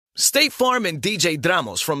State Farm and DJ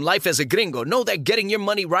Dramos from Life as a Gringo know that getting your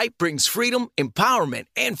money right brings freedom, empowerment,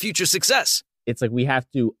 and future success. It's like we have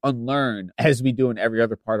to unlearn, as we do in every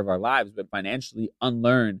other part of our lives, but financially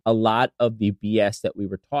unlearn a lot of the BS that we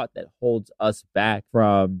were taught that holds us back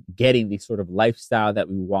from getting the sort of lifestyle that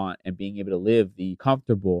we want and being able to live the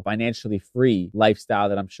comfortable, financially free lifestyle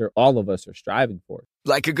that I'm sure all of us are striving for.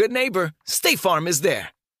 Like a good neighbor, State Farm is there.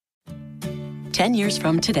 10 years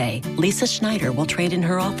from today, Lisa Schneider will trade in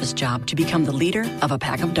her office job to become the leader of a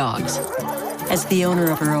pack of dogs. As the owner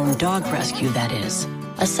of her own dog rescue, that is.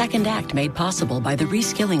 A second act made possible by the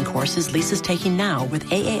reskilling courses Lisa's taking now with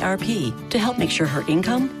AARP to help make sure her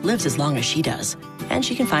income lives as long as she does. And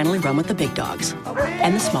she can finally run with the big dogs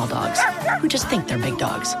and the small dogs who just think they're big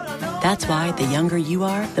dogs. That's why the younger you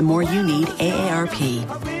are, the more you need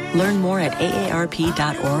AARP. Learn more at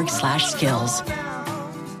aarp.org/skills.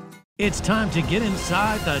 It's time to get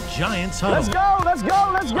inside the Giants Huddle. Let's go, let's go,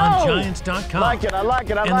 let's go. On Giants.com. I like it, I like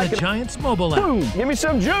it, I like it. And the Giants mobile app. Boom, give me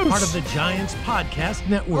some juice. Part of the Giants Podcast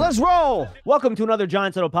Network. Let's roll. Welcome to another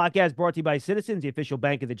Giants Huddle podcast brought to you by Citizens, the official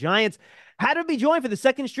bank of the Giants. Had to be joined for the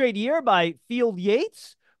second straight year by Field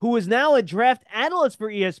Yates, who is now a draft analyst for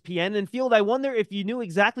ESPN. And Field, I wonder if you knew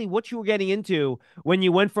exactly what you were getting into when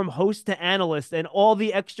you went from host to analyst and all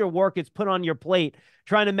the extra work it's put on your plate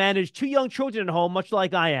trying to manage two young children at home, much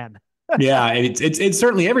like I am. Yeah, it's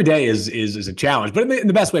certainly every day is a challenge, but in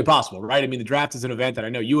the best way possible, right? I mean, the draft is an event that I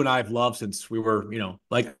know you and I have loved since we were,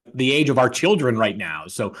 like the age of our children right now.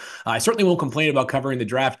 So I certainly won't complain about covering the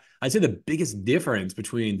draft. I'd say the biggest difference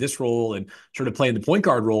between this role and sort of playing the point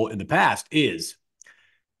guard role in the past is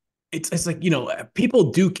it's like,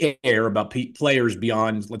 people do care about players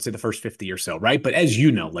beyond, let's say, the first 50 or so, right? But as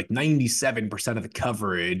you know, like 97% of the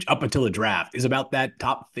coverage up until the draft is about that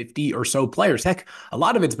top 50 or so players. Heck, a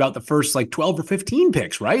lot of it's about the first like 12 or 15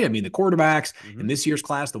 picks, right? I mean, the quarterbacks in this year's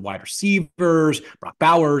class, the wide receivers, Brock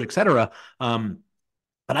Bowers, et cetera. But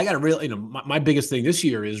I got to really, my biggest thing this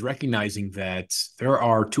year is recognizing that there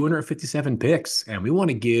are 257 picks, and we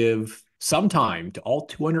want to give some time to all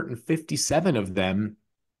 257 of them,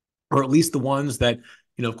 or at least the ones that,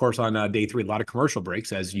 of course, on day 3, a lot of commercial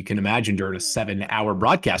breaks, as you can imagine, during a 7-hour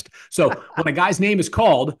broadcast. So when a guy's name is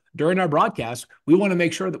called during our broadcast, we want to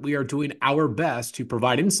make sure that we are doing our best to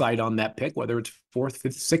provide insight on that pick, whether it's 4th,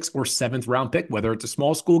 5th, 6th, or 7th round pick, whether it's a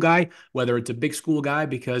small school guy, whether it's a big school guy,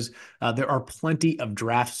 because there are plenty of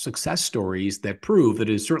draft success stories that prove that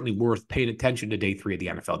it is certainly worth paying attention to day 3 of the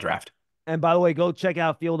NFL draft. And by the way, go check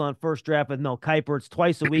out Field on First Draft with Mel Kiper. It's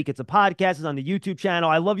twice a week. It's a podcast. It's on the YouTube channel.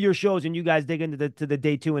 I love your shows, and you guys dig into the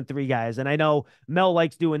day 2 and 3 guys. And I know Mel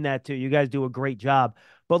likes doing that too. You guys do a great job.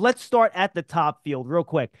 But let's start at the top, Field, real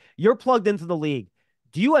quick. You're plugged into the league.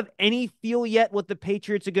 Do you have any feel yet what the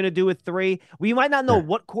Patriots are going to do with 3? We might not know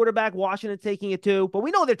what quarterback Washington's taking it to, but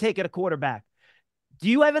we know they're taking a quarterback. Do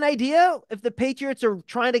you have an idea if the Patriots are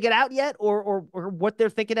trying to get out yet, or what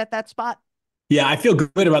they're thinking at that spot? Yeah, I feel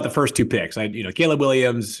good about the first 2 picks. Caleb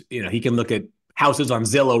Williams, he can look at houses on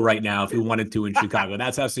Zillow right now if he wanted to in Chicago.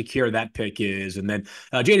 That's how secure that pick is. And then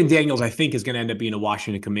Jaden Daniels, I think, is going to end up being a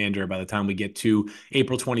Washington Commander by the time we get to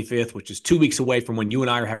April 25th, which is 2 weeks away from when you and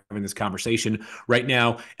I are having this conversation right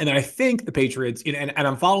now. And then I think the Patriots, and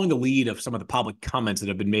I'm following the lead of some of the public comments that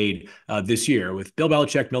have been made this year. With Bill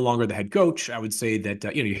Belichick no longer the head coach, I would say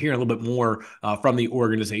that, you're hearing a little bit more from the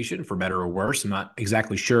organization, for better or worse. I'm not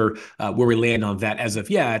exactly sure where we land on that as of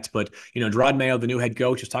yet, but, Gerard Mayo, the new head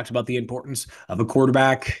coach, has talked about the importance of a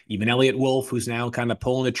quarterback. Even Elliott Wolf, who's now kind of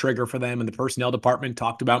pulling the trigger for them in the personnel department,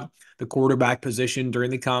 talked about the quarterback position during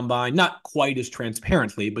the combine, not quite as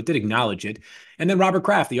transparently, but did acknowledge it. And then Robert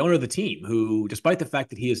Kraft, the owner of the team, who, despite the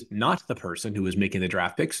fact that he is not the person who is making the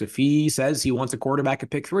draft picks, if he says he wants a quarterback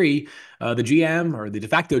at pick 3, the GM or the de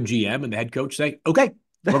facto GM and the head coach say, okay,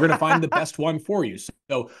 we're going to find the best one for you.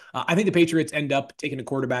 So I think the Patriots end up taking a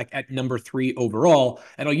quarterback at number 3 overall.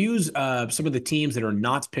 And I'll use some of the teams that are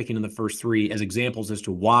not picking in the first 3 as examples as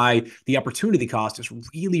to why the opportunity cost is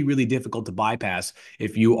really, really difficult to bypass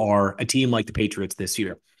if you are a team like the Patriots this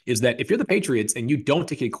year. Is that if you're the Patriots and you don't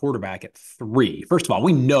take a quarterback at 3, first of all,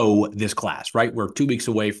 we know this class, right? We're 2 weeks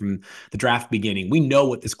away from the draft beginning. We know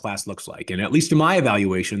what this class looks like. And at least in my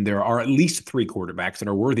evaluation, there are at least 3 quarterbacks that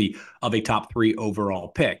are worthy of a top 3 overall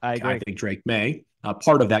pick. I think Drake May,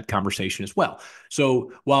 part of that conversation as well.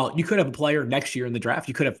 So while you could have a player next year in the draft,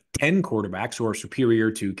 you could have 10 quarterbacks who are superior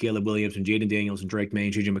to Caleb Williams and Jaden Daniels and Drake May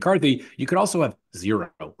and JJ McCarthy. You could also have 0,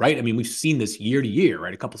 right? I mean, we've seen this year to year,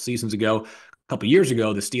 right? A couple seasons ago, couple of years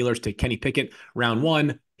ago, the Steelers take Kenny Pickett round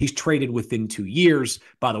 1. He's traded within 2 years.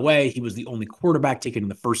 By the way, he was the only quarterback taken in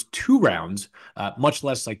the first 2 rounds, much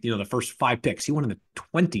less like, the first 5 picks. He went in the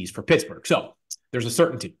 20s for Pittsburgh. So there's a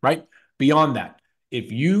certainty, right? Beyond that, if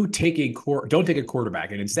you don't take a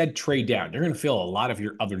quarterback and instead trade down, you're going to fill a lot of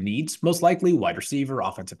your other needs, most likely wide receiver,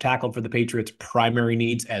 offensive tackle for the Patriots, primary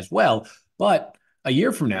needs as well. But a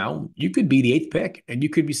year from now, you could be the 8th pick and you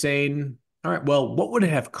could be saying, all right, well, what would it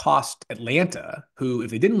have cost Atlanta, who, if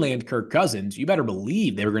they didn't land Kirk Cousins, you better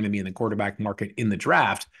believe they were going to be in the quarterback market in the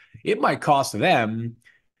draft. It might cost them,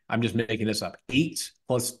 I'm just making this up, 8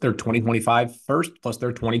 plus their 2025 first, plus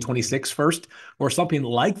their 2026 first, or something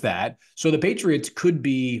like that. So the Patriots could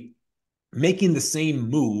be making the same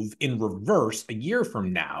move in reverse a year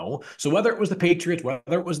from now. So whether it was the Patriots, whether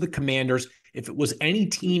it was the Commanders, if it was any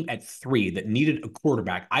team at 3 that needed a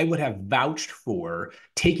quarterback, I would have vouched for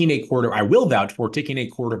I will vouch for taking a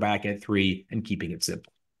quarterback at 3 and keeping it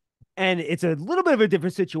simple. And it's a little bit of a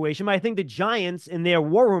different situation, but I think the Giants in their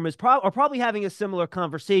war room are probably having a similar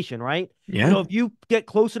conversation, right? Yeah. If you get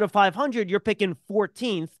closer to 500, you're picking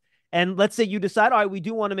 14th. And let's say you decide, all right, we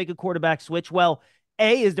do want to make a quarterback switch. Well,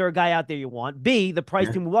 A, is there a guy out there you want? B, the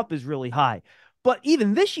price to move up is really high. But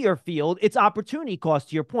even this year, Field, it's opportunity cost,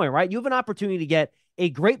 to your point, right? You have an opportunity to get a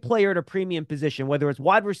great player at a premium position, whether it's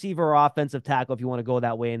wide receiver or offensive tackle, if you want to go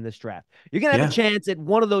that way in this draft. You're going to have a chance at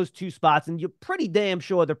one of those 2 spots, and you're pretty damn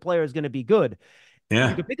sure the player is going to be good. Yeah.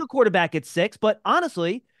 You can pick a quarterback at 6, but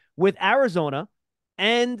honestly, with Arizona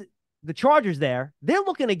and the Chargers there, they're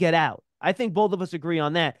looking to get out. I think both of us agree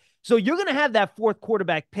on that. So you're going to have that 4th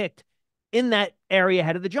quarterback picked in that area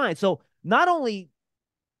ahead of the Giants. So not only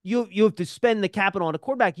you have to spend the capital on a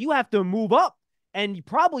quarterback, you have to move up and you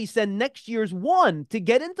probably send next year's 1 to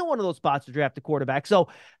get into one of those spots to draft a quarterback. So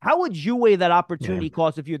how would you weigh that opportunity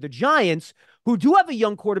cost if you're the Giants, who do have a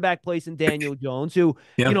young quarterback place in Daniel Jones, who,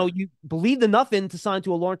 you believed enough in to sign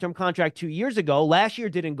to a long-term contract 2 years ago. Last year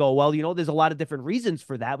didn't go well. There's a lot of different reasons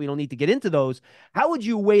for that. We don't need to get into those. How would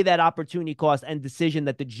you weigh that opportunity cost and decision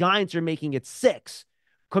that the Giants are making at 6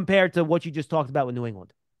 compared to what you just talked about with New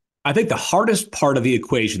England? I think the hardest part of the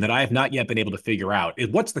equation that I have not yet been able to figure out is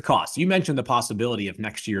what's the cost. You mentioned the possibility of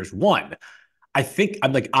next year's 1. I think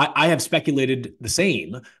I have speculated the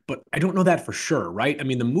same, but I don't know that for sure, right? I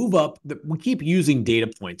mean, the move up, we keep using data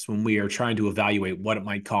points when we are trying to evaluate what it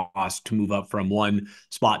might cost to move up from one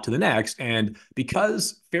spot to the next. And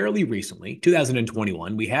because fairly recently,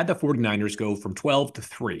 2021, we had the 49ers go from 12 to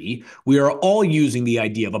 3, we are all using the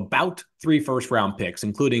idea of about 3 first-round picks,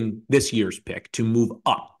 including this year's pick, to move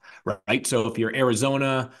up, right? So if you're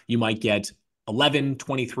Arizona, you might get 11,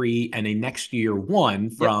 23, and a next year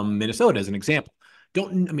 1 from Minnesota as an example.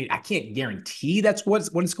 I can't guarantee that's what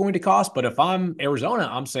it's going to cost, but if I'm Arizona,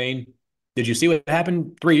 I'm saying, did you see what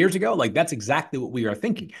happened 3 years ago? Like, that's exactly what we are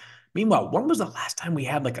thinking. Meanwhile, when was the last time we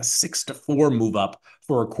had like a 6-4 move up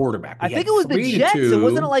for a quarterback? I think it was the Jets. It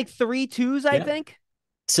wasn't like 3-2s, I think.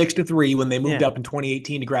 6-3 when they moved up in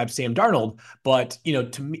 2018 to grab Sam Darnold. But,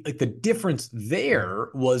 to me, like, the difference there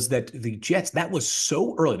was that the Jets, that was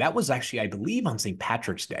so early. That was actually, I believe, on St.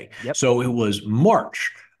 Patrick's Day. So it was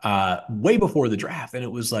March, way before the draft. And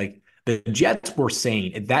it was like the Jets were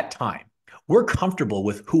saying at that time, we're comfortable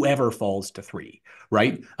with whoever falls to 3,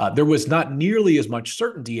 right? There was not nearly as much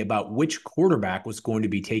certainty about which quarterback was going to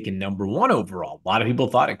be taken number 1 overall. A lot of people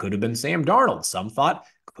thought it could have been Sam Darnold. Some thought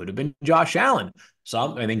it could have been Josh Allen.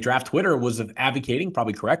 Some, I think Draft Twitter was advocating,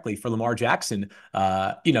 probably correctly, for Lamar Jackson.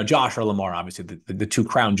 Josh or Lamar, obviously the 2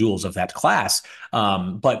 crown jewels of that class.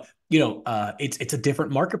 But it's a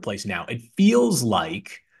different marketplace now. It feels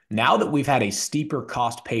like now that we've had a steeper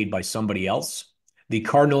cost paid by somebody else, the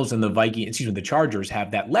Cardinals and the Chargers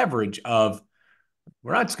have that leverage of,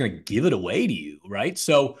 we're not just going to give it away to you, right?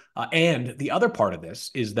 So, and the other part of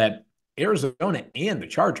this is that Arizona and the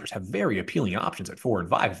Chargers have very appealing options at 4 and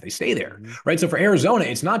 5 if they stay there, right? So for Arizona,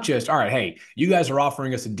 it's not just, all right, hey, you guys are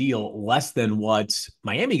offering us a deal less than what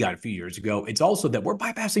Miami got a few years ago. It's also that we're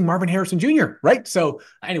bypassing Marvin Harrison Jr., right? So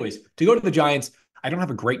anyways, to go to the Giants, I don't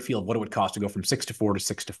have a great feel of what it would cost to go from 6-4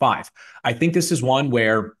 to 6-5. I think this is one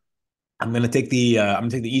where I'm going to take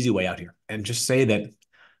the easy way out here and just say that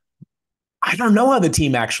I don't know how the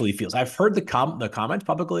team actually feels. I've heard the comments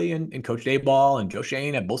publicly, and Coach Dayball and Joe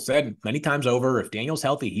Shane have both said many times over, if Daniel's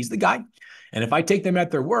healthy, he's the guy. And if I take them at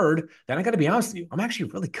their word, then I got to be honest with you, I'm actually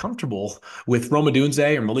really comfortable with Rome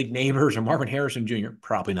Odunze or Malik Neighbors or Marvin Harrison Jr.,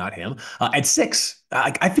 probably not him, at 6.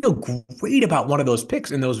 I feel great about one of those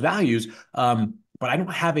picks and those values, but I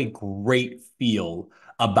don't have a great feel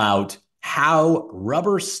about how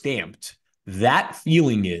rubber stamped that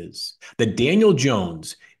feeling is that Daniel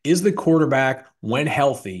Jones is the quarterback when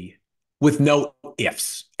healthy with no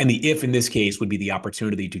ifs. And the if in this case would be the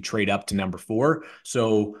opportunity to trade up to number 4.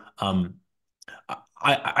 So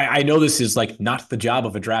I know this is like not the job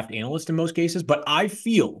of a draft analyst in most cases, but I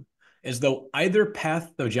feel as though either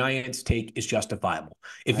path the Giants take is justifiable.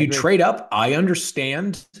 If you trade up, I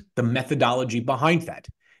understand the methodology behind that.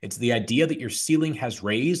 It's the idea that your ceiling has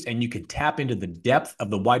raised and you can tap into the depth of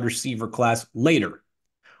the wide receiver class later,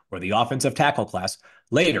 or the offensive tackle class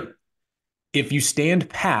later. If you stand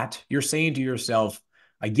pat, you're saying to yourself,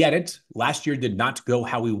 I get it. Last year did not go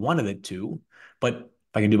how we wanted it to, but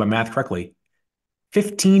if I can do my math correctly,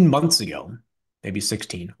 15 months ago, maybe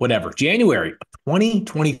 16, whatever, January of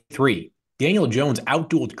 2023, Daniel Jones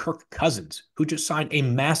outdueled Kirk Cousins, who just signed a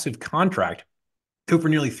massive contract for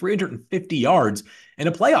nearly 350 yards and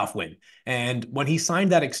a playoff win. And when he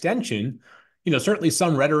signed that extension, certainly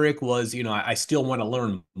some rhetoric was, I still want to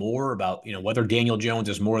learn more about, whether Daniel Jones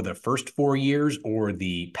is more the first 4 years or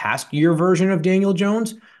the past year version of Daniel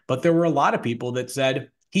Jones. But there were a lot of people that said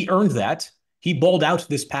he earned that. He balled out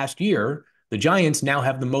this past year. The Giants now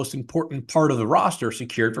have the most important part of the roster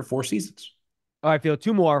secured for 4 seasons. All right, Phil,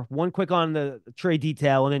 2 more. 1 quick on the trade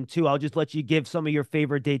detail, and then 2, I'll just let you give some of your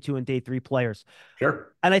favorite day 2 and day 3 players.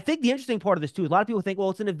 Sure. And I think the interesting part of this, too, is a lot of people think, well,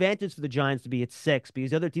 it's an advantage for the Giants to be at 6 because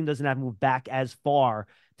the other team doesn't have to move back as far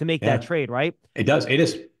to make that trade, right? It does. It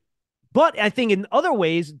is. But I think in other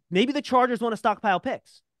ways, maybe the Chargers want to stockpile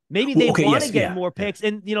picks. Maybe they want to get more picks.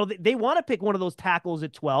 And, they want to pick one of those tackles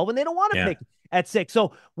at 12, and they don't want to pick at 6.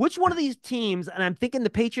 So which one of these teams, and I'm thinking the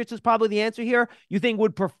Patriots is probably the answer here, you think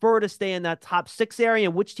would prefer to stay in that top 6 area?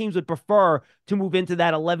 And which teams would prefer to move into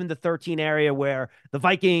that 11 to 13 area where the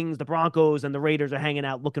Vikings, the Broncos, and the Raiders are hanging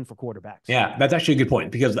out looking for quarterbacks? Yeah, that's actually a good point,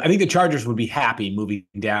 because I think the Chargers would be happy moving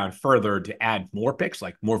down further to add more picks,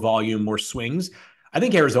 like more volume, more swings. I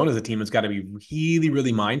think Arizona's a team that's got to be really,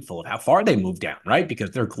 really mindful of how far they move down, right?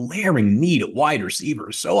 Because their glaring need at wide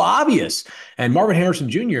receiver is so obvious. And Marvin Harrison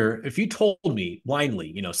Jr., if you told me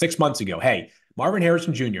blindly, 6 months ago, hey, Marvin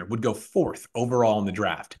Harrison Jr. would go 4th overall in the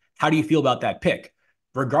draft, how do you feel about that pick?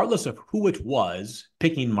 Regardless of who it was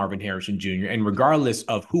picking Marvin Harrison Jr., and regardless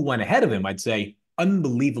of who went ahead of him, I'd say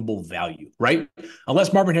unbelievable value, right?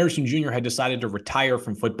 Unless Marvin Harrison Jr. had decided to retire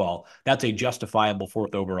from football, that's a justifiable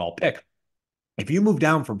 4th overall pick. If you move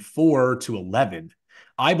down from 4 to 11,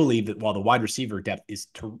 I believe that while the wide receiver depth is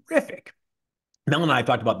terrific, Mel and I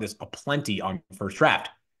talked about this aplenty on first draft.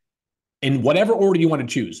 In whatever order you want to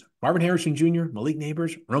choose, Marvin Harrison Jr., Malik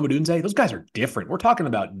Neighbors, Rome Odunze, those guys are different. We're talking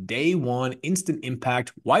about day 1, instant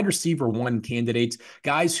impact, wide receiver 1 candidates,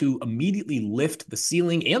 guys who immediately lift the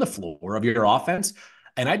ceiling and the floor of your offense.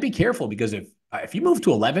 And I'd be careful, because if you move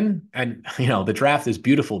to 11 and, the draft is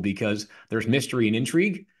beautiful because there's mystery and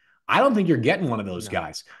intrigue, I don't think you're getting one of those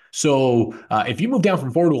guys. So if you move down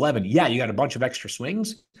from 4 to 11, you got a bunch of extra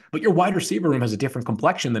swings, but your wide receiver room has a different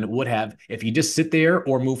complexion than it would have if you just sit there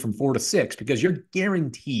or move from 4 to 6, because you're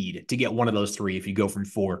guaranteed to get one of those 3 if you go from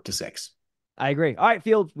 4 to 6. I agree. All right,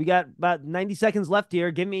 Field, we got about 90 seconds left here.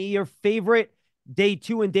 Give me your favorite day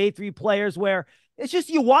 2 and day 3 players where it's just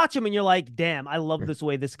you watch them and you're like, damn, I love the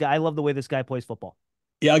way this guy plays football.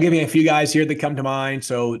 Yeah, I'll give you a few guys here that come to mind.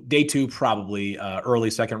 So day 2, probably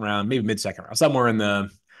early second round, maybe mid-second round, somewhere in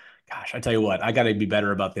the, I tell you what, I got to be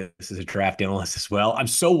better about this as a draft analyst as well. I'm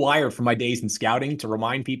so wired from my days in scouting to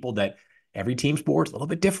remind people that every team sport's a little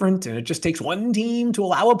bit different, and it just takes one team to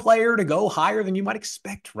allow a player to go higher than you might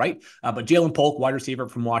expect, right? But Jalen Polk, wide receiver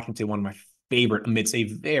from Washington, one of my favorite amidst a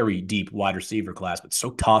very deep wide receiver class, but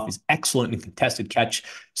so tough. He's excellent in contested catch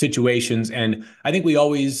situations. And I think we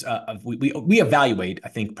always, we evaluate, I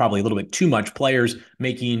think probably a little bit too much, players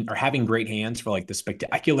making or having great hands for like the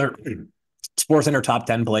spectacular SportsCenter top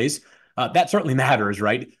 10 plays. That certainly matters,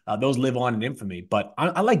 right? Those live on in infamy, but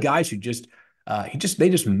I like guys who they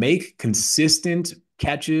just make consistent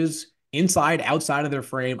catches inside, outside of their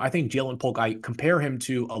frame. I think Jalen Polk, I compare him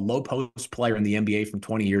to a low post player in the NBA from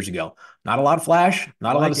 20 years ago. Not a lot of flash,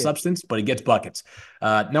 not a lot of substance, but he gets buckets.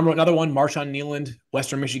 Another one, Marshawn Kneeland,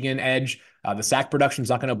 Western Michigan edge. The sack production is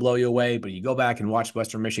not going to blow you away, but you go back and watch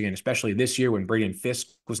Western Michigan, especially this year when Braden Fisk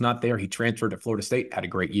was not there. He transferred to Florida State, had a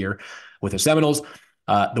great year with the Seminoles.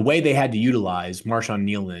 The way they had to utilize Marshawn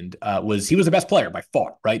Kneeland he was the best player by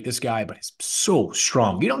far, right? This guy, but he's so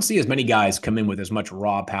strong. You don't see as many guys come in with as much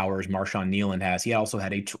raw power as Marshawn Kneeland has. He also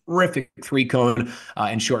had a terrific 3-cone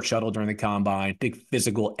and short shuttle during the combine, big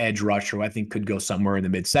physical edge rusher who I think could go somewhere in the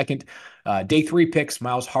mid-second. Day 3 picks,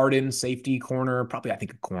 Miles Harden, safety corner, probably I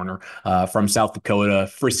think a corner from South Dakota,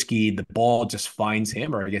 frisky. The ball just finds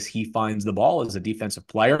him, or I guess he finds the ball as a defensive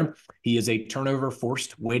player. He is a turnover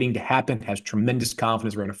forced waiting to happen, has tremendous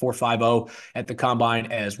confidence. We're at a 4.50 at the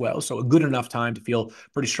combine as well. So a good enough time to feel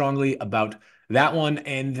pretty strongly about that one.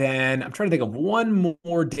 And then I'm trying to think of one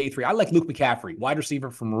more day 3. I like Luke McCaffrey, wide receiver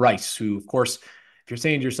from Rice, who, of course, if you're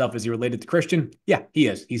saying to yourself, is he related to Christian? Yeah, he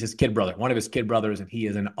is. He's his kid brother, one of his kid brothers, and he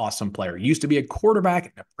is an awesome player. He used to be a quarterback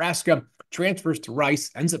at Nebraska, transfers to Rice,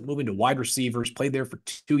 ends up moving to wide receivers, played there for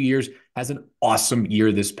 2 years, has an awesome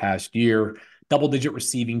year this past year. Double-digit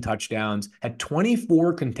receiving touchdowns, had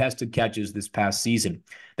 24 contested catches this past season.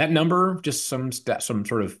 That number, just some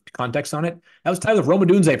sort of context on it, that was tied with Rome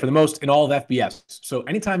Odunze for the most in all of FBS. So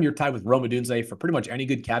anytime you're tied with Rome Odunze for pretty much any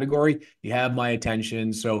good category, you have my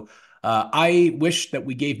attention. So I wish that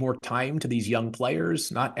we gave more time to these young players.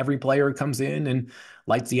 Not every player comes in and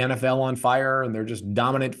lights the NFL on fire, and they're just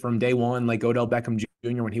dominant from day one, like Odell Beckham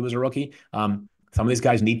Jr. when he was a rookie. Some of these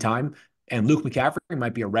guys need time. And Luke McCaffrey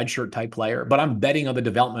might be a redshirt type player, but I'm betting on the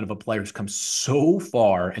development of a player who's come so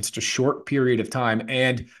far in such a short period of time.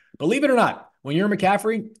 And believe it or not, when you're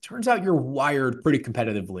McCaffrey, it turns out you're wired pretty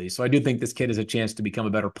competitively. So I do think this kid has a chance to become a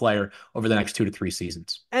better player over the next 2 to 3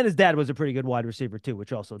 seasons. And his dad was a pretty good wide receiver too,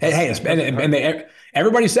 which also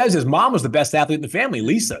everybody says his mom was the best athlete in the family,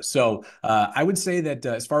 Lisa. So I would say that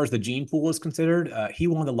as far as the gene pool is considered, he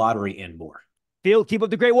won the lottery and more. Field, keep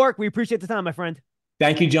up the great work. We appreciate the time, my friend.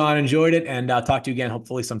 Thank you, John. Enjoyed it, and I'll talk to you again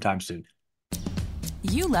hopefully sometime soon.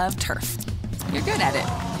 You love turf. You're good at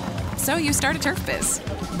it. So you start a turf biz.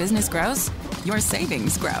 Business grows, your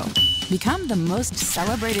savings grow. Become the most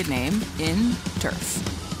celebrated name in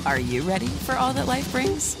turf. Are you ready for all that life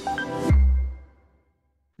brings?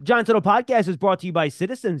 Giants Huddle podcast is brought to you by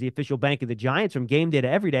Citizens, the official bank of the Giants. From game day to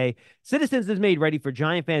every day, Citizens is made ready for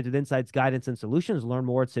Giant fans with insights, guidance, and solutions. Learn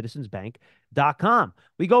more at citizensbank.com.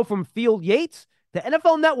 We go from Field Yates to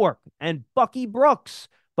NFL Network and Bucky Brooks.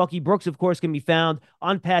 Bucky Brooks, of course, can be found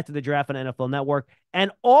on Path to the Draft on NFL Network,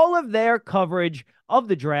 and all of their coverage of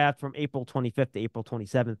the draft from April 25th to April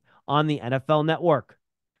 27th on the NFL Network.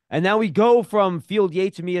 And now we go from Field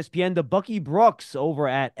Yates from ESPN to Bucky Brooks over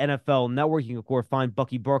at NFL Network. You can, of course, find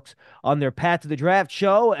Bucky Brooks on their Path to the Draft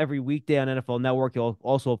show every weekday on NFL Network. He'll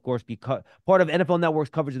also, of course, be part of NFL Network's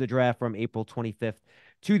coverage of the draft from April 25th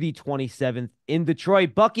to the 27th in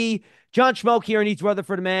Detroit. Bucky, John Schmeelk here in East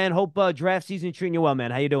Rutherford, man. Hope draft season treating you well,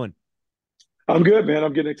 man. How you doing? I'm good, man.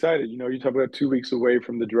 I'm getting excited. You know, you talk about 2 weeks away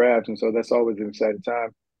from the draft, and so that's always an exciting time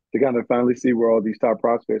to kind of finally see where all these top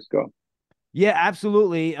prospects go. Yeah,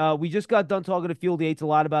 absolutely. We just got done talking to Field Yates a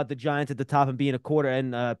lot about the Giants at the top and being a quarter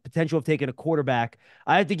and potential of taking a quarterback.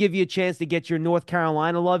 I have to give you a chance to get your North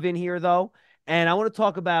Carolina love in here, though. And I want to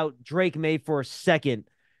talk about Drake May for a second.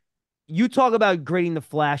 You talk about grading the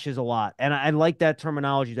flashes a lot, and I like that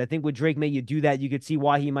terminology. I think with Drake May, you do that. You could see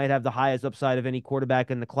why he might have the highest upside of any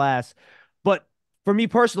quarterback in the class. But for me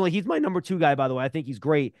personally, he's my number 2 guy, by the way. I think he's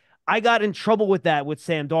great. I got in trouble with that with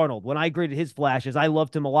Sam Darnold. When I graded his flashes, I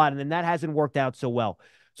loved him a lot, and then that hasn't worked out so well.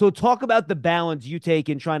 So talk about the balance you take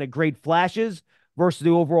in trying to grade flashes versus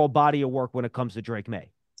the overall body of work when it comes to Drake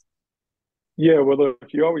May. Yeah, well, look,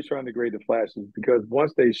 you're always trying to grade the flashes because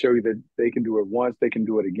once they show you that they can do it once, they can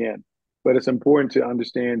do it again. But it's important to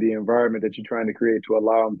understand the environment that you're trying to create to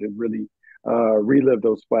allow them to really relive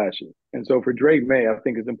those flashes. And so for Drake May, I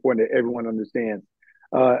think it's important that everyone understands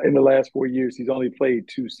in the last 4 years, he's only played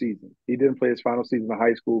 2 seasons. He didn't play his final season of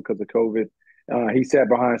high school because of COVID. He sat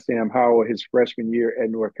behind Sam Howell his freshman year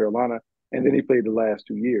at North Carolina, and then he played the last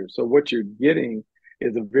 2 years. So what you're getting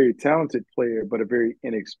is a very talented player, but a very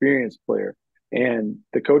inexperienced player. And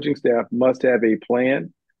the coaching staff must have a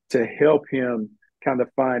plan to help him kind of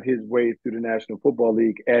find his way through the National Football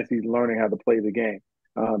League as he's learning how to play the game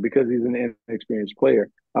because he's an inexperienced player.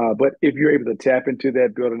 But if you're able to tap into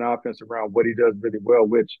that, build an offense around what he does really well,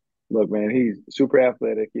 which, look, man, he's super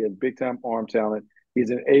athletic. He has big-time arm talent.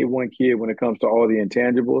 He's an A1 kid when it comes to all the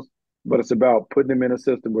intangibles. But it's about putting him in a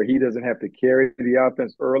system where he doesn't have to carry the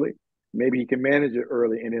offense early. Maybe he can manage it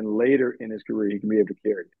early, and then later in his career, he can be able to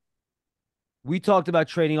carry it. We talked about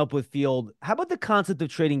trading up with Field. How about the concept of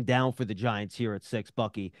trading down for the Giants here at 6,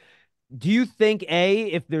 Bucky? Do you think,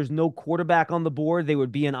 A, if there's no quarterback on the board, there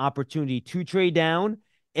would be an opportunity to trade down?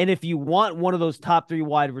 And if you want one of those top 3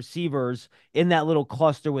 wide receivers in that little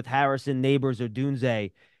cluster with Harrison, Neighbors, or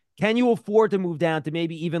Dunze, can you afford to move down to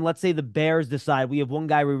maybe even, let's say the Bears decide we have one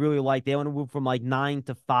guy we really like. They want to move from like 9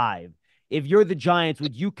 to 5. If you're the Giants,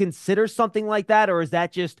 would you consider something like that? Or is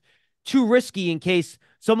that just too risky in case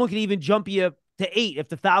someone could even jump you to 8 if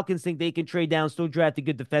the Falcons think they can trade down, still draft a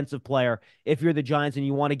good defensive player if you're the Giants and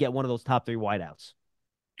you want to get one of those top 3 wideouts?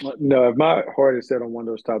 No, if my heart is set on one of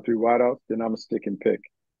those top 3 wideouts, then I'm a stick and pick.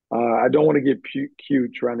 I don't want to get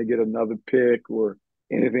cute trying to get another pick or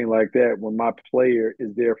anything like that when my player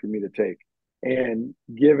is there for me to take. And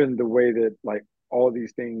given the way that like all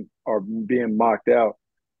these things are being mocked out,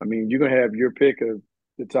 I mean, you're gonna have your pick of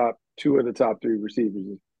the top 2 of the top 3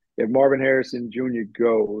 receivers. If Marvin Harrison Jr.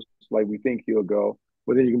 goes like we think he'll go,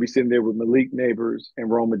 well then you can be sitting there with Malik Neighbors and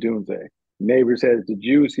Rome Odunze. Neighbors has the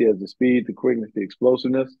juice, he has the speed, the quickness, the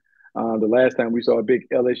explosiveness. The last time we saw a big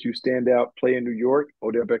LSU standout play in New York,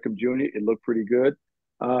 Odell Beckham Jr., it looked pretty good.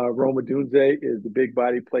 Rome Odunze is the big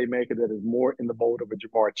body playmaker that is more in the mold of a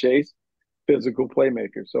Jamar Chase, physical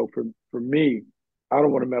playmaker. So for me, I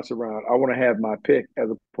don't want to mess around. I want to have my pick as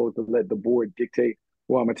opposed to let the board dictate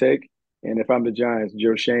who I'm going to take. And if I'm the Giants,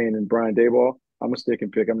 Joe Shane and Brian Daboll, I'm going to stick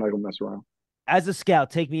and pick. I'm not going to mess around. As a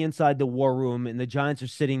scout, take me inside the war room, and the Giants are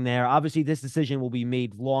sitting there. Obviously, this decision will be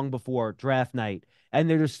made long before draft night, and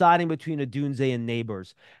they're deciding between Odunze and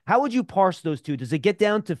Neighbors. How would you parse those two? Does it get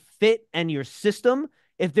down to fit and your system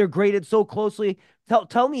if they're graded so closely?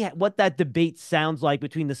 Tell me what that debate sounds like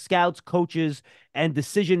between the scouts, coaches, and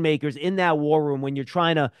decision makers in that war room when you're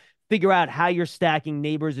trying to figure out how you're stacking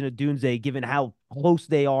Neighbors and Odunze, given how close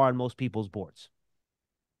they are on most people's boards.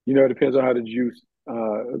 You know, it depends on how the juice,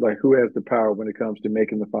 like who has the power when it comes to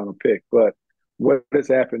making the final pick. But what has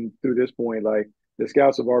happened through this point, like the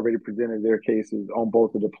scouts have already presented their cases on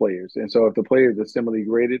both of the players. And so if the players are similarly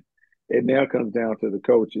graded, it now comes down to the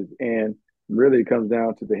coaches. And really it comes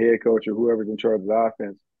down to the head coach or whoever's in charge of the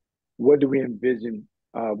offense. What do we envision?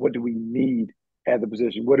 What do we need at the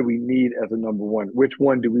position? What do we need as a number one? Which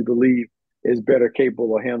one do we believe is better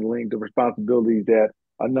capable of handling the responsibilities that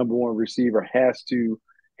a number one receiver has to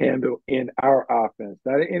handle in our offense?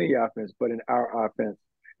 Not in any offense, but in our offense.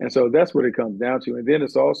 And so that's what it comes down to. And then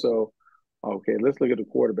it's also, okay, let's look at the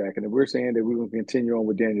quarterback. And if we're saying that we're going to continue on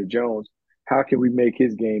with Daniel Jones, how can we make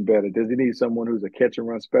his game better? Does he need someone who's a catch and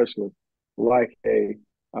run specialist like a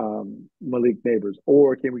Malik Neighbors?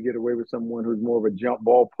 Or can we get away with someone who's more of a jump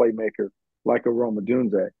ball playmaker like a Rome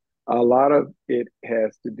Odunze? A lot of it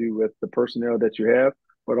has to do with the personnel that you have,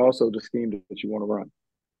 but also the scheme that you want to run.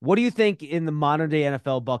 What do you think in the modern day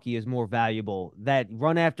NFL, Bucky, is more valuable? That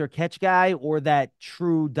run after catch guy or that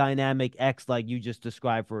true dynamic X like you just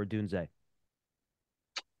described for Odunze?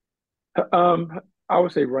 I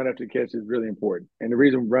would say run after catch is really important. And the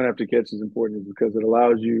reason run after catch is important is because it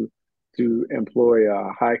allows you to employ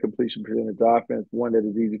a high completion percentage offense, one that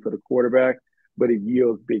is easy for the quarterback, but it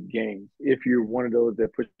yields big gains. If you're one of those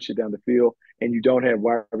that push you down the field and you don't have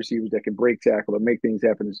wide receivers that can break tackle or make things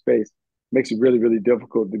happen in space, it makes it really, really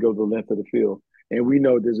difficult to go the length of the field. And we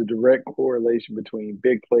know there's a direct correlation between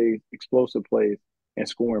big plays, explosive plays, and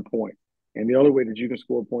scoring points. And the only way that you can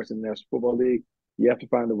score points in the National Football League, you have to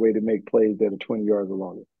find a way to make plays that are 20 yards or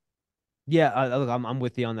longer. Yeah, I'm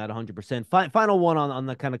with you on that 100%. Final one on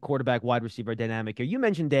the kind of quarterback wide receiver dynamic here. You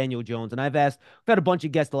mentioned Daniel Jones, and I've had a bunch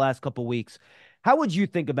of guests the last couple of weeks. How would you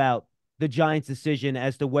think about the Giants' decision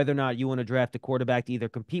as to whether or not you want to draft a quarterback to either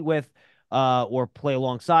compete with or play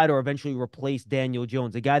alongside or eventually replace Daniel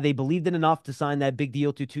Jones, a guy they believed in enough to sign that big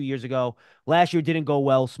deal to 2 years ago? Last year didn't go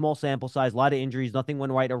well, small sample size, a lot of injuries, nothing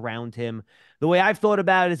went right around him. The way I've thought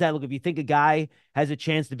about it is that, look, if you think a guy has a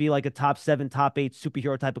chance to be like a top 7, top 8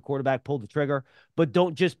 superhero type of quarterback, pull the trigger, but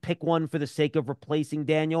don't just pick one for the sake of replacing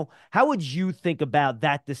Daniel. How would you think about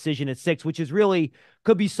that decision at 6, which is really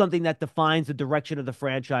could be something that defines the direction of the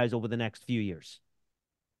franchise over the next few years?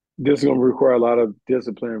 This is going to require a lot of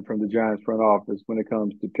discipline from the Giants front office when it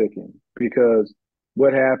comes to picking, because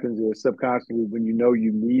what happens is subconsciously when you know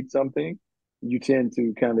you need something, you tend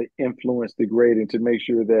to kind of influence the grading to make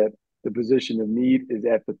sure that the position of need is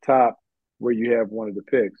at the top where you have one of the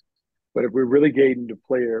picks. But if we're really gating the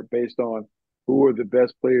player based on who are the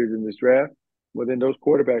best players in this draft, well, then those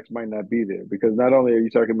quarterbacks might not be there, because not only are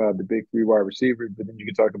you talking about the big 3 wide receivers, but then you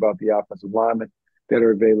can talk about the offensive linemen that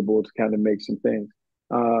are available to kind of make some things.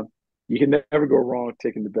 You can never go wrong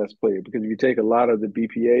taking the best player, because if you take a lot of the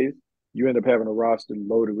BPAs, you end up having a roster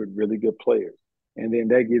loaded with really good players. And then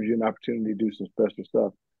that gives you an opportunity to do some special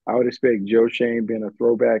stuff. I would expect Joe Shane, being a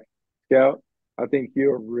throwback scout, I think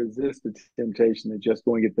he'll resist the temptation of just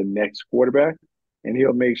going to get the next quarterback, and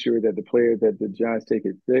he'll make sure that the player that the Giants take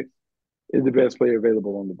at 6 is the best player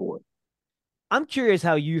available on the board. I'm curious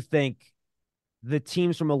how you think the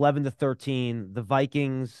teams from 11 to 13, the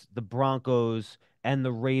Vikings, the Broncos, and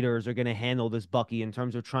the Raiders are going to handle this, Bucky, in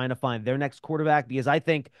terms of trying to find their next quarterback. Because I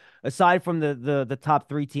think aside from the top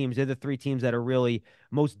 3 teams, they're the 3 teams that are really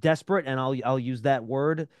most desperate, and I'll use that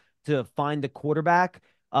word to find the quarterback.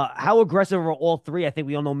 How aggressive are all three? I think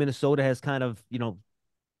we all know Minnesota has kind of,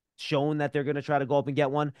 shown that they're going to try to go up and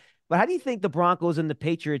get one. But how do you think the Broncos and the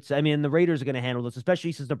Patriots, the Raiders are going to handle this,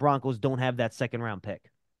 especially since the Broncos don't have that second-round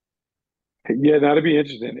pick? Yeah, that'll be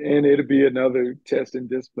interesting. And it'll be another test and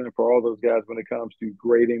discipline for all those guys when it comes to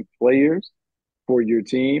grading players for your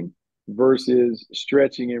team versus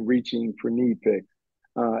stretching and reaching for need picks.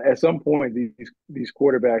 At some point, these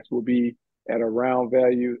quarterbacks will be at a round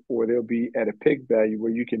value or they'll be at a pick value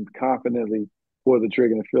where you can confidently pull the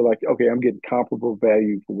trigger and feel like, okay, I'm getting comparable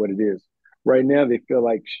value for what it is. Right now, they feel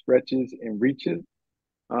like stretches and reaches.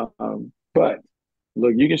 But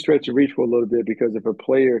look, you can stretch and reach for a little bit because if a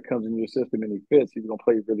player comes in your system and he fits, he's going to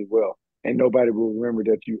play really well. And nobody will remember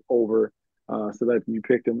that you so that you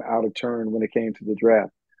picked him out of turn when it came to the draft.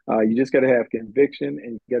 You just got to have conviction,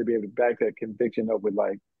 and you got to be able to back that conviction up with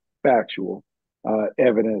like factual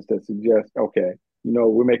evidence that suggests, okay,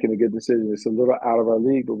 we're making a good decision. It's a little out of our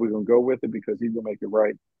league, but we're going to go with it because he's going to make it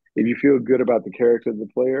right. If you feel good about the character of the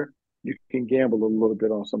player, you can gamble a little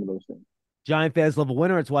bit on some of those things. Giant fans love a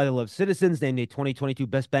winner. It's why they love Citizens. Named a 2022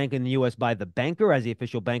 Best Bank in the U.S. by The Banker as the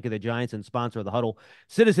official bank of the Giants and sponsor of the Huddle.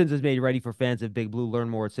 Citizens is made ready for fans of Big Blue. Learn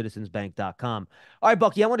more at citizensbank.com. All right,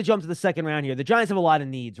 Bucky, I want to jump to the second round here. The Giants have a lot of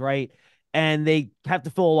needs, right? And they have to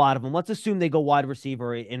fill a lot of them. Let's assume they go wide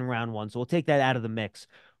receiver in round one. So we'll take that out of the mix.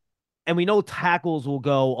 And we know tackles will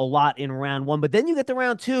go a lot in round one. But then you get to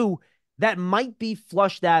round two, that might be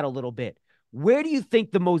flushed out a little bit. Where do you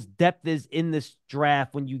think the most depth is in this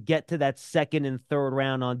draft when you get to that second and third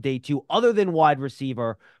round on day two, other than wide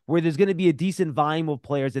receiver, where there's going to be a decent volume of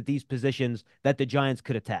players at these positions that the Giants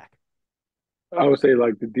could attack? I would say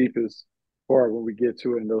like the deepest part when we get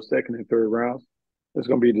to it in those second and third rounds, it's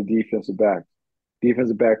going to be the defensive back.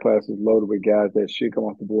 Defensive back class is loaded with guys that should come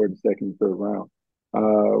off the board in the second and third round.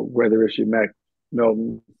 Whether it's your Mac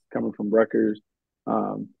Melton coming from Rutgers,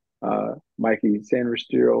 Mikey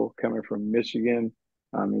Sanders-Steele coming from Michigan.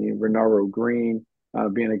 Renaro Green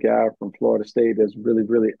being a guy from Florida State that's really,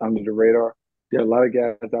 really under the radar. There are a lot of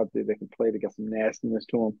guys out there that can play. They got some nastiness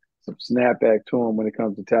to them, some snapback to them when it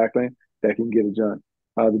comes to tackling that can get it done.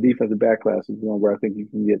 The defensive back class is one where I think you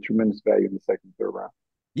can get tremendous value in the second and third round.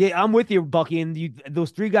 Yeah, I'm with you, Bucky. And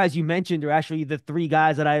those three guys you mentioned are actually the three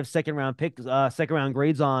guys that I have second round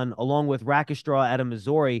grades on, along with Rackstraw out of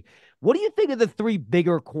Missouri. What do you think of the three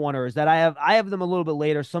bigger corners that I have? I have them a little bit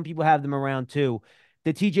later. Some people have them around two.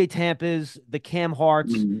 The TJ Tampas, the Cam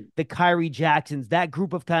Harts, the Kyrie Jacksons, that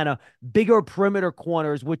group of kind of bigger perimeter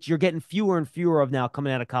corners, which you're getting fewer and fewer of now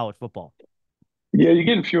coming out of college football. Yeah, you're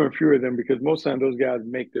getting fewer and fewer of them because most of the time those guys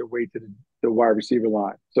make their way to the wide receiver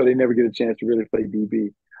line. So they never get a chance to really play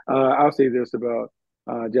DB. I'll say this about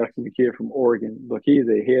Jackson, the kid from Oregon. Look, he's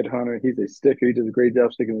a headhunter. He's a sticker. He does a great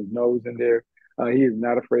job sticking his nose in there. He is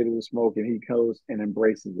not afraid of the smoke, and he goes and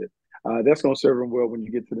embraces it. That's going to serve him well when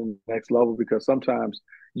you get to the next level because sometimes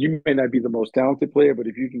you may not be the most talented player, but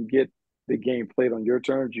if you can get the game played on your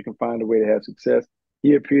terms, you can find a way to have success.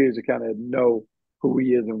 He appears to kind of know who he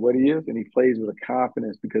is and what he is, and he plays with a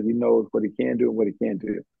confidence because he knows what he can do and what he can't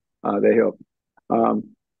do. They help.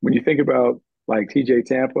 When you think about like TJ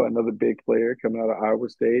Tampa, another big player coming out of Iowa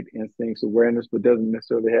State, instincts, awareness, but doesn't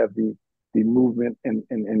necessarily have the movement and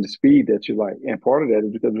the speed that you like. And part of that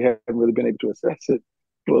is because we haven't really been able to assess it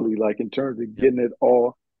fully, like in terms of getting it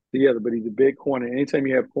all together. But he's a big corner. Anytime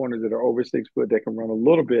you have corners that are over 6 foot that can run a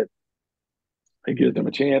little bit, it gives them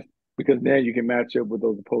a chance because now you can match up with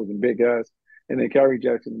those opposing big guys. And then Kyrie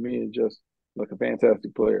Jackson to me is just like a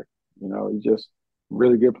fantastic player. He's just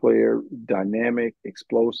really good player, dynamic,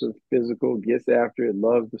 explosive, physical, gets after it,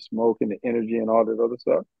 loves the smoke and the energy and all that other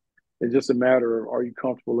stuff. It's just a matter of, are you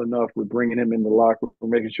comfortable enough with bringing him in the locker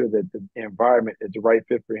room, making sure that the environment is the right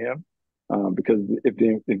fit for him? Because if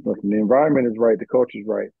the environment is right, the culture is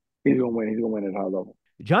right, he's going to win. He's going to win at a high level.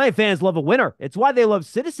 Giant fans love a winner. It's why they love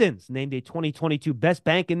Citizens, named a 2022 Best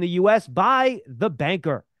Bank in the U.S. by The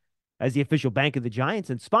Banker. As the official bank of the Giants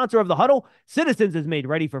and sponsor of the Huddle, Citizens is made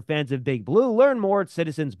ready for fans of Big Blue. Learn more at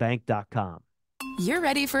citizensbank.com. You're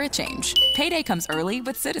ready for a change. Payday comes early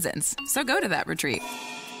with Citizens, so go to that retreat.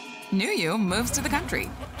 New you moves to the country.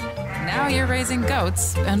 Now you're raising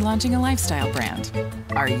goats and launching a lifestyle brand.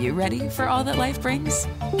 Are you ready for all that life brings?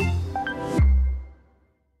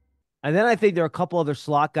 And then I think there are a couple other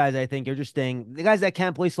slot guys I think are just staying. The guys that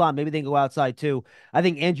can't play slot, maybe they can go outside too. I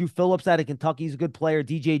think Andrew Phillips out of Kentucky is a good player.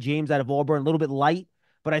 DJ James out of Auburn, a little bit light,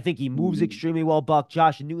 but I think he moves extremely well. Buck,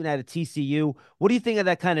 Josh Newton out of TCU. What do you think of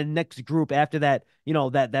that kind of next group after that,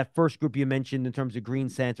 that first group you mentioned in terms of Green,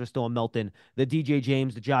 Santer, still in Melton, the DJ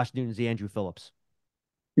James, the Josh Newtons, the Andrew Phillips?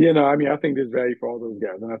 I think there's value for all those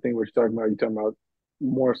guys. And I think what you're talking about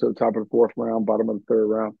more so top of the fourth round, bottom of the third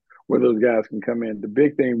round, where those guys can come in. The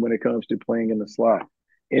big thing when it comes to playing in the slot,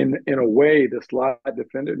 in a way, the slot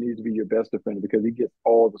defender needs to be your best defender because he gets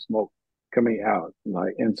all the smoke coming out.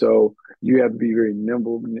 And so you have to be very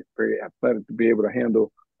nimble, very athletic to be able to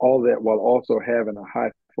handle all that while also having a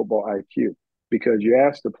high football IQ because you're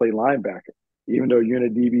asked to play linebacker. Even though you're in a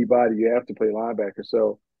DB body, you have to play linebacker.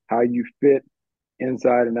 So how you fit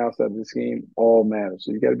inside and outside of the scheme all matters.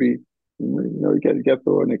 So you got to be, you got to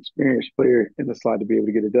throw an experienced player in the slot to be able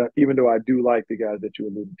to get it done. Even though I do like the guys that you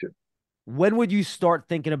alluded to. When would you start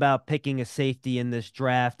thinking about picking a safety in this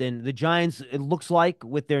draft? And the Giants, it looks like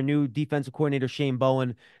with their new defensive coordinator, Shane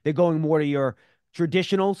Bowen, they're going more to your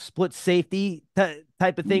traditional split safety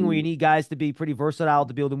type of thing where you need guys to be pretty versatile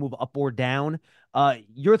to be able to move up or down.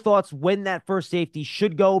 Your thoughts when that first safety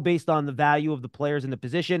should go based on the value of the players in the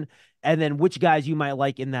position, and then which guys you might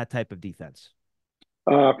like in that type of defense?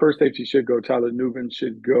 First safety should go. Tyler Newman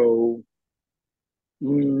should go.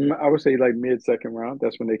 I would say like mid-second round.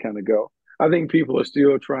 That's when they kind of go. I think people are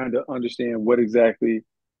still trying to understand what exactly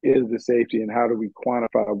is the safety and how do we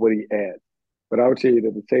quantify what he adds. But I would tell you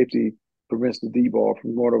that the safety prevents the D ball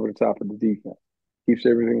from going over the top of the defense, keeps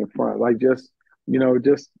everything in front. They're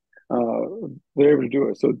able to do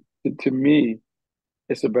it. So to me,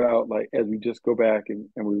 it's about like as we just go back and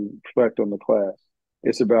we reflect on the class,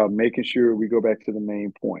 it's about making sure we go back to the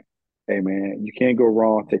main point. Hey man, you can't go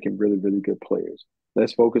wrong taking really, really good players.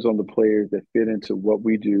 Let's focus on the players that fit into what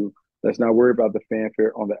we do. Let's not worry about the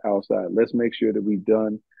fanfare on the outside. Let's make sure that we've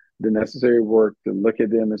done the necessary work to look at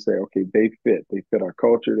them and say, okay, they fit. They fit our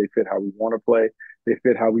culture. They fit how we want to play. They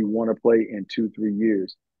fit how we want to play in 2-3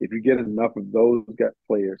 years. If you get enough of those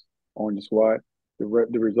players on your squad, the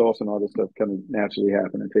results and all this stuff kind of naturally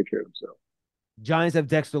happen and take care of themselves. Giants have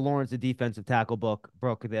Dexter Lawrence, the defensive tackle,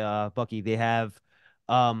 Bucky. They have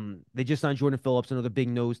they just signed Jordan Phillips, another big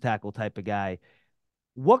nose tackle type of guy.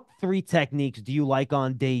 What three techniques do you like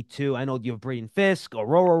on day two? I know you have Braden Fisk,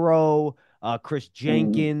 Aurora, Chris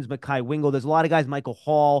Jenkins, Mekhi Wingo. There's a lot of guys, Michael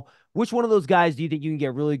Hall. Which one of those guys do you think you can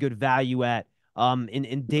get really good value at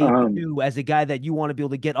in day two as a guy that you want to be able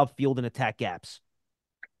to get upfield and attack gaps?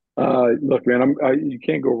 Look, man, you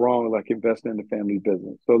can't go wrong like investing in the family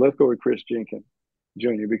business. So let's go with Chris Jenkins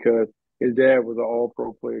Jr. because his dad was an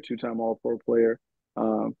All-Pro player, two-time All-Pro player,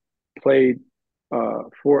 played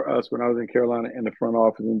for us when I was in Carolina in the front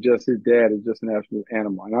office, and just his dad is just an absolute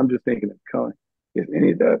animal. And I'm just thinking if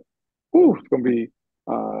any of that, it's going to be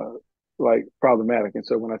like problematic. And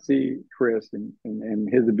so when I see Chris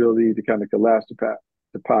and his ability to kind of collapse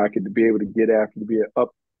the pocket, to be able to get after, to be a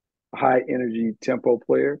high energy tempo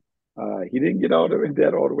player, he didn't get all the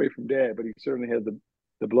way from dad, but he certainly has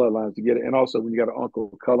the bloodlines to get it. And also when you got an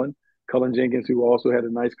uncle Cullen Jenkins, who also had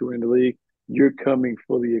a nice career in the league, you're coming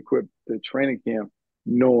fully equipped to training camp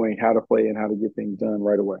knowing how to play and how to get things done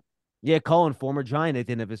right away. Yeah, Cullen, former Giant at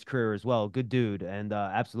the end of his career as well. Good dude, and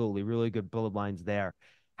absolutely really good bloodlines there.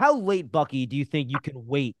 How late, Bucky, do you think you can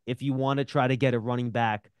wait if you want to try to get a running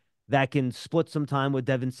back that can split some time with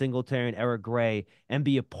Devin Singletary and Eric Gray and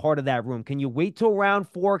be a part of that room? Can you wait till round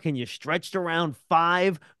 4? Can you stretch to round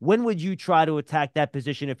 5? When would you try to attack that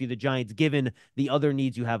position if you're the Giants, given the other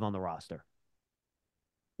needs you have on the roster?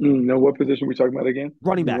 No, what position are we talking about again?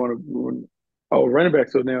 Running back. Running back.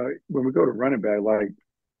 So now when we go to running back,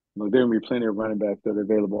 there are going to be plenty of running backs that are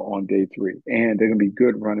available on day 3, and they're going to be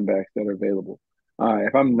good running backs that are available.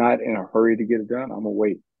 If I'm not in a hurry to get it done, I'm going to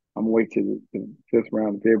wait. I'm going to wait till the 5th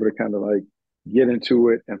round to be able to kind of like get into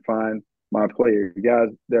it and find my players, guys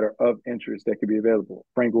that are of interest that could be available.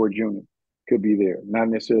 Frank Gore Jr. could be there. Not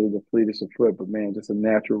necessarily the fleetest of foot, but man, just a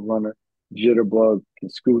natural runner, jitterbug, can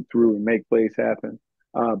scoot through and make plays happen.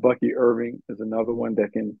 Bucky Irving is another one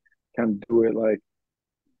that can kind of do it like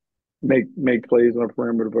make plays on the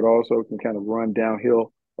perimeter, but also can kind of run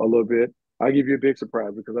downhill a little bit. I'll give you a big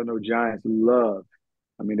surprise because I know Giants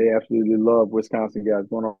they absolutely love Wisconsin guys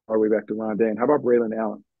going all the way back to Ron Dane. How about Braylon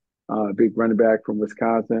Allen? Big running back from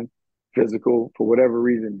Wisconsin, physical, for whatever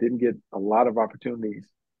reason, didn't get a lot of opportunities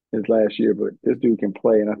his last year, but this dude can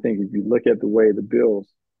play. And I think if you look at the way the Bills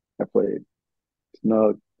have played,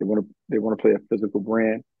 snug, they want to play a physical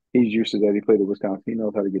brand. He's used to that. He played at Wisconsin. He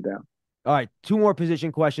knows how to get down. All right, 2 more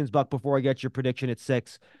position questions, Buck, before I get your prediction at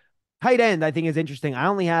 6. Tight end, I think, is interesting. I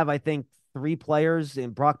only have, 3 players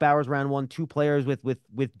in Brock Bowers round 1, 2 players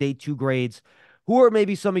with day 2 grades. Who are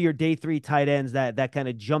maybe some of your day 3 tight ends that kind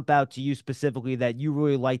of jump out to you specifically that you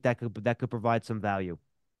really like that could provide some value?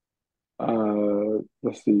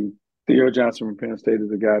 Let's see. Theo Johnson from Penn State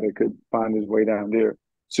is a guy that could find his way down there.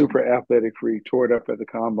 Super athletic freak, tore it up at the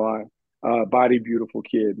combine. Body beautiful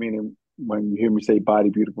kid, meaning when you hear me say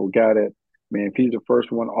body beautiful, guy that man, if he's the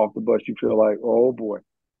first one off the bus, you feel like, oh boy,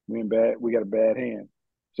 we got a bad hand.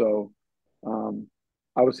 So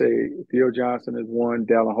I would say Theo Johnson is one.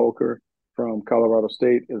 Dallin Holker from Colorado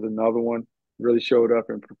State is another one. Really showed up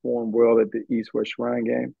and performed well at the East-West Shrine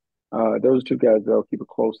game. Those two guys that I'll keep a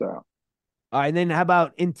close eye on. All right, and then how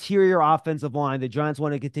about interior offensive line? The Giants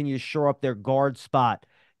want to continue to shore up their guard spot.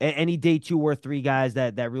 Any day 2 or 3 guys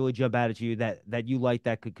that really jump out at you that you like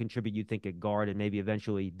that could contribute, you think, at guard and maybe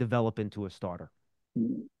eventually develop into a starter?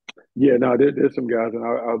 Yeah, no, there's some guys, and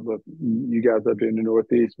I'll look you guys up in the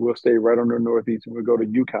Northeast. We'll stay right on the Northeast, and we'll go to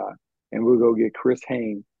UConn, and we'll go get Chris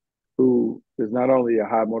Haynes, who is not only a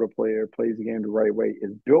high motor player, plays the game the right way,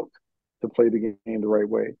 is built to play the game the right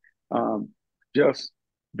way. Just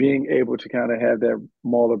being able to kind of have that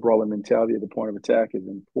mauler brawler mentality at the point of attack is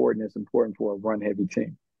important. It's important for a run-heavy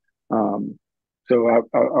team. So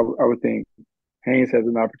I would think Haynes has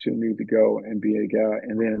an opportunity to go and be a guy,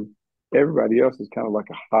 and then everybody else is kind of like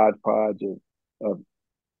a hodgepodge of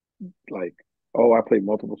like, oh, I play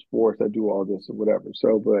multiple sports, I do all this or whatever.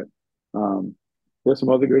 So, but there's some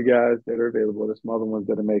other good guys that are available. There's some other ones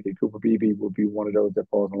that are making. Cooper Beebe will be one of those that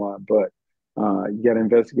falls in line, but you got to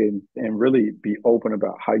investigate and really be open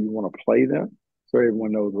about how you want to play them so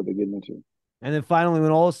everyone knows what they're getting into. And then finally,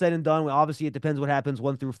 when all is said and done, obviously it depends what happens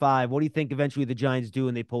 1 through 5. What do you think eventually the Giants do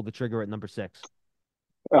and they pull the trigger at number 6?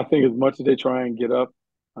 I think as much as they try and get up,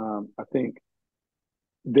 I think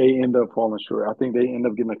they end up falling short. I think they end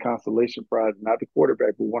up getting a consolation prize, not the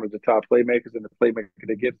quarterback, but one of the top playmakers, and the playmaker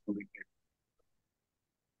they get is the league.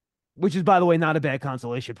 Which is, by the way, not a bad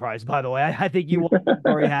consolation prize, by the way. I think you will be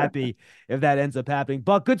very happy if that ends up happening.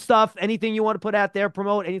 But good stuff. Anything you want to put out there,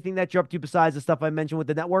 promote, anything that you're up to besides the stuff I mentioned with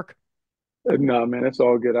the network? No, man, it's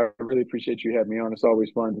all good. I really appreciate you having me on. It's always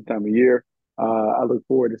fun this time of year. I look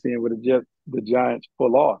forward to seeing what the Giants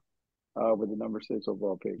pull off with the number 6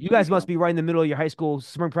 overall pick. You guys must be right in the middle of your high school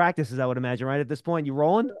spring practices, I would imagine, right? At this point, you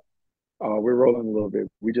rolling? We're rolling a little bit.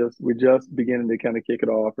 We just beginning to kind of kick it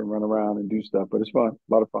off and run around and do stuff, but it's fun.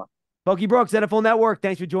 A lot of fun. Bucky Brooks, NFL Network.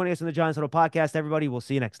 Thanks for joining us on the Giants Huddle podcast, everybody. We'll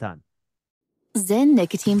see you next time. Zyn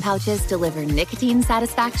nicotine pouches deliver nicotine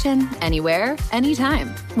satisfaction anywhere, anytime,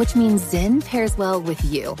 which means Zyn pairs well with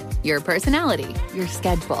you, your personality, your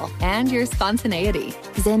schedule, and your spontaneity.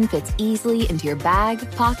 Zyn fits easily into your bag,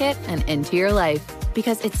 pocket, and into your life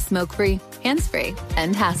because it's smoke-free, hands-free,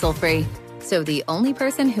 and hassle-free. So the only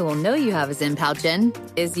person who will know you have a Zyn pouch in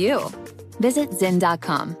is you. Visit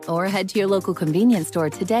Zyn.com or head to your local convenience store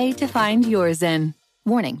today to find your Zyn.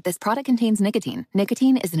 Warning, this product contains nicotine.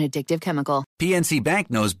 Nicotine is an addictive chemical. PNC Bank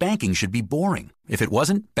knows banking should be boring. If it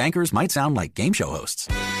wasn't, bankers might sound like game show hosts.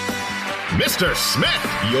 Mr.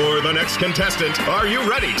 Smith, you're the next contestant. Are you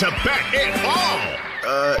ready to bet it all?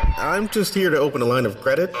 I'm just here to open a line of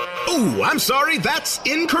credit. Ooh, I'm sorry, that's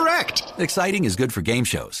incorrect. Exciting is good for game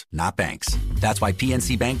shows, not banks. That's why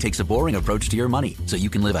PNC Bank takes a boring approach to your money, so you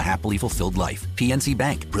can live a happily fulfilled life. PNC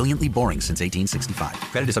Bank, brilliantly boring since 1865.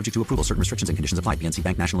 Credit is subject to approval. Certain restrictions and conditions apply. PNC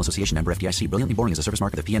Bank, National Association, member FDIC. Brilliantly boring is a service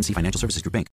mark of the PNC Financial Services Group, Inc.